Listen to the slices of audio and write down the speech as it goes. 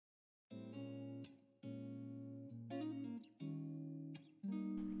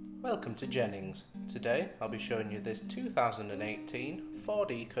Welcome to Jennings. Today I'll be showing you this 2018 Ford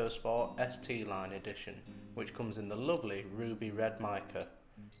EcoSport ST Line Edition, which comes in the lovely ruby red mica.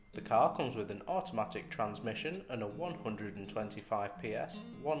 The car comes with an automatic transmission and a 125 PS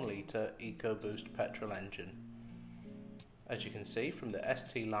 1 litre EcoBoost petrol engine. As you can see from the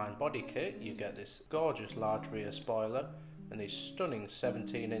ST Line body kit, you get this gorgeous large rear spoiler and these stunning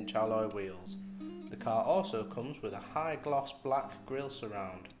 17-inch alloy wheels. The car also comes with a high gloss black grille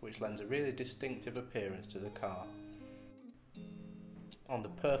surround, which lends a really distinctive appearance to the car. On the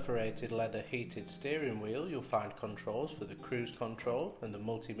perforated leather heated steering wheel you'll find controls for the cruise control and the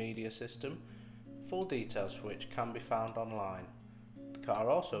multimedia system, full details for which can be found online. The car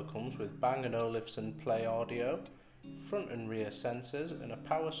also comes with Bang & Olufsen Play audio, front and rear sensors and a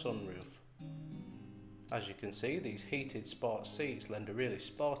power sunroof. As you can see, these heated sport seats lend a really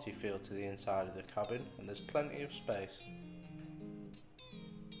sporty feel to the inside of the cabin, and there's plenty of space.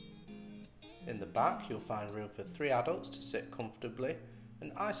 In the back you'll find room for 3 adults to sit comfortably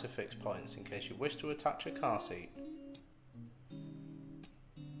and ISOFIX points in case you wish to attach a car seat.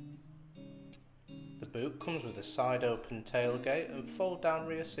 The boot comes with a side open tailgate and fold down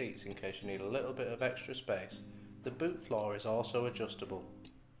rear seats in case you need a little bit of extra space. The boot floor is also adjustable.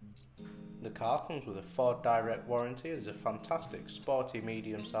 The car comes with a Ford Direct warranty and is a fantastic sporty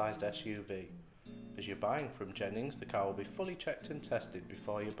medium-sized SUV. As you're buying from Jennings, the car will be fully checked and tested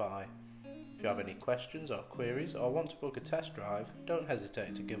before you buy. If you have any questions or queries or want to book a test drive, don't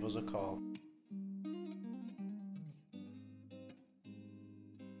hesitate to give us a call.